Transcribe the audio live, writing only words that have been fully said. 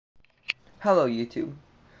Hello YouTube.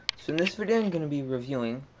 So in this video I'm going to be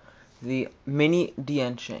reviewing the mini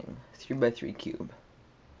Diansheng 3x3 cube.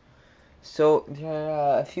 So there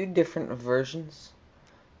are a few different versions.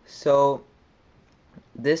 So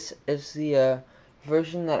this is the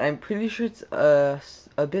version that I'm pretty sure it's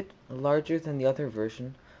a bit larger than the other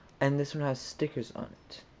version, and this one has stickers on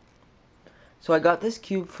it. So I got this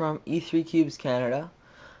cube from E3 Cubes Canada,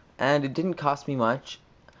 and it didn't cost me much.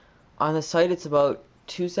 On the site it's about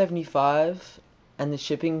 $2.75, and the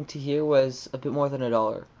shipping to here was a bit more than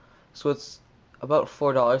 $1. So it's about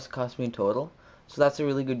 $4 it cost me in total. So that's a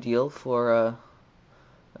really good deal for a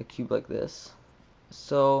cube like this.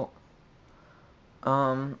 So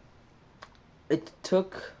it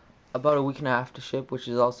took about a week and a half to ship, which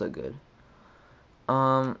is also good.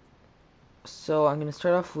 So I'm gonna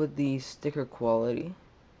start off with the sticker quality.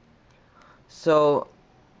 So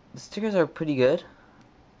the stickers are pretty good.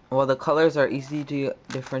 Well, the colors are easy to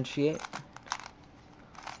differentiate.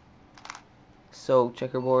 So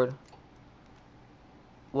checkerboard.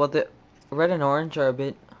 Well, the red and orange are a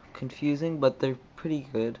bit confusing, but they're pretty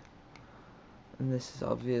good. And this is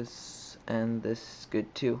obvious, and this is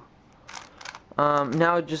good too.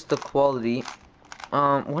 Now just the quality.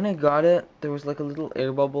 When I got it, there was like a little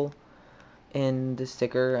air bubble in the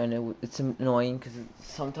sticker, and it's annoying because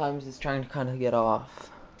sometimes it's trying to kind of get off.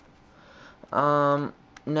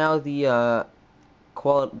 Now the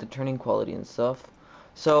turning quality and stuff.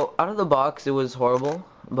 So out of the box, it was horrible,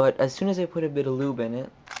 but as soon as I put a bit of lube in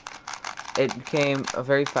it, it became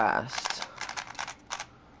very fast.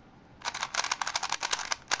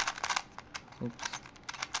 Oops.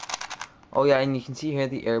 Oh yeah, and you can see here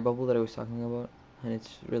the air bubble that I was talking about, and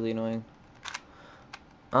it's really annoying.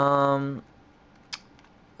 So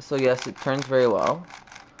yes, it turns very well.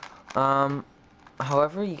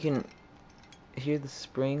 However, you can hear the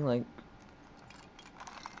spring, like,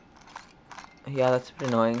 yeah, that's a bit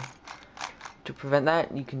annoying. To prevent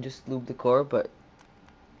that, you can just lube the core, but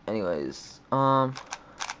anyways, so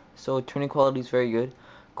turning quality is very good.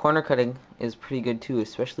 Corner cutting is pretty good too,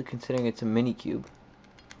 especially considering it's a mini cube.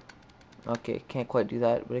 Okay, can't quite do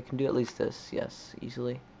that, but I can do at least this, yes,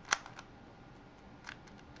 easily.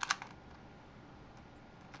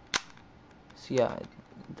 So yeah, it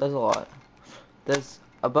does a lot. Does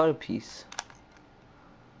about a piece.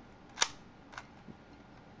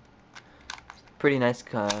 Pretty nice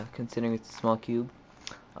considering it's a small cube.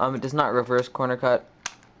 It does not reverse corner cut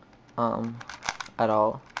at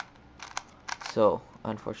all. So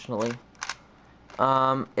unfortunately,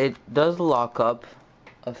 it does lock up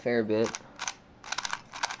a fair bit.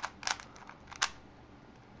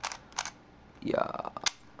 Yeah.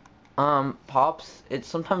 Pops. It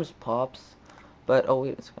sometimes pops, but oh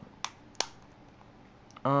wait a second.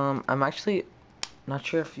 I'm actually not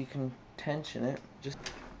sure if you can tension it.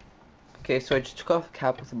 Okay, so I just took off the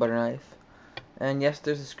cap with a butter knife, and yes,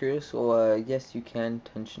 there's a screw, so yes, you can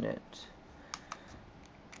tension it.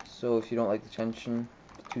 So if you don't like the tension,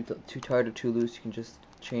 too tight or too loose, you can just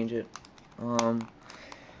change it.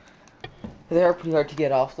 They are pretty hard to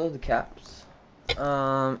get off though, the caps.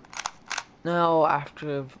 Now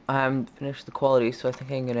after I'm finished the quality, so I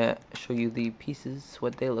think I'm gonna show you the pieces,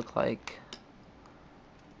 what they look like.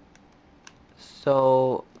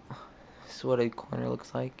 So this is what a corner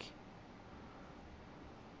looks like.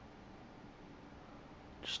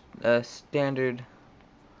 Just standard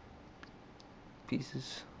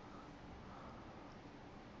pieces.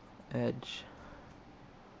 Edge.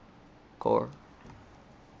 Core.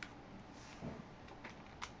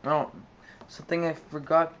 Oh, something I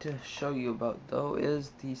forgot to show you about though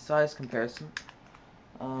is the size comparison.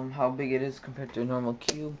 How big it is compared to a normal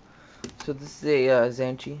cube. So this is a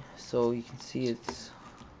Diansheng, so you can see it's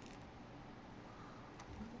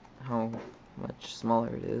how much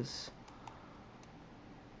smaller it is.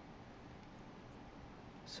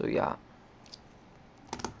 So yeah.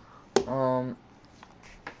 I'm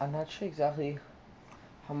not sure exactly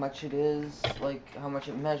how much it is, like how much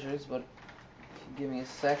it measures, but if you give me a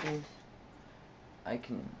second, I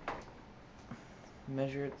can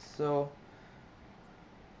measure it. So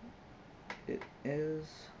it is.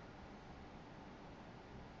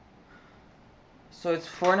 So it's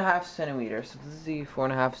 4.5 centimeters. So this is the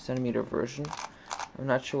 4.5 centimeter version. I'm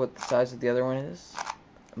not sure what the size of the other one is,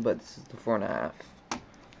 but this is the 4.5.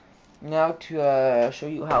 Now to show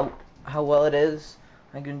you how well it is,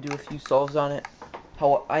 I'm gonna do a few solves on it.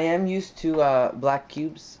 How I am used to black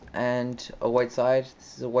cubes and a white side.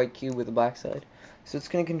 This is a white cube with a black side, so it's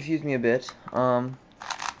gonna confuse me a bit.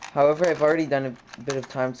 However, I've already done a bit of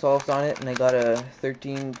time solves on it, and I got a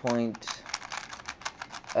 13 point.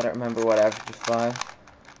 I don't remember what average of 5.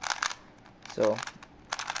 So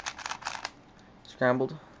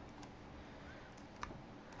scrambled.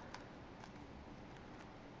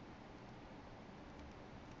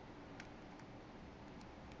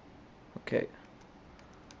 Okay.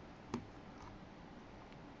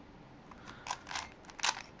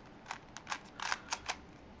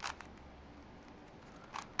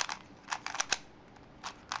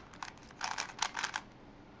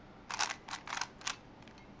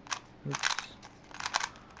 Oops.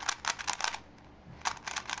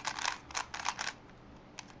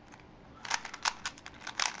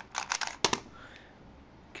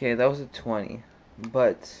 Okay, that was a 20,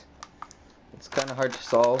 but it's kind of hard to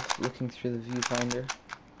solve looking through the viewfinder.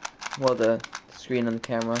 Well, the screen on the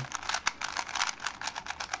camera.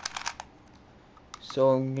 So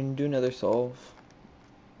I'm gonna do another solve.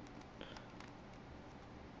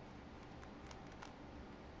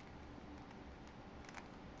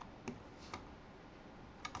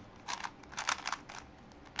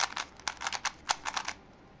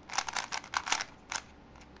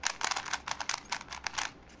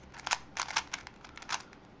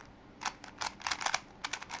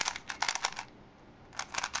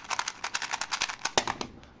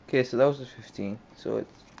 Okay, so that was a 15. So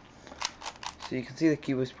you can see the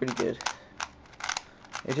cube was pretty good.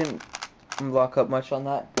 It didn't block up much on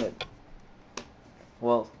that, but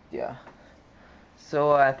well, yeah.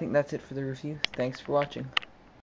 So I think that's it for the review. Thanks for watching.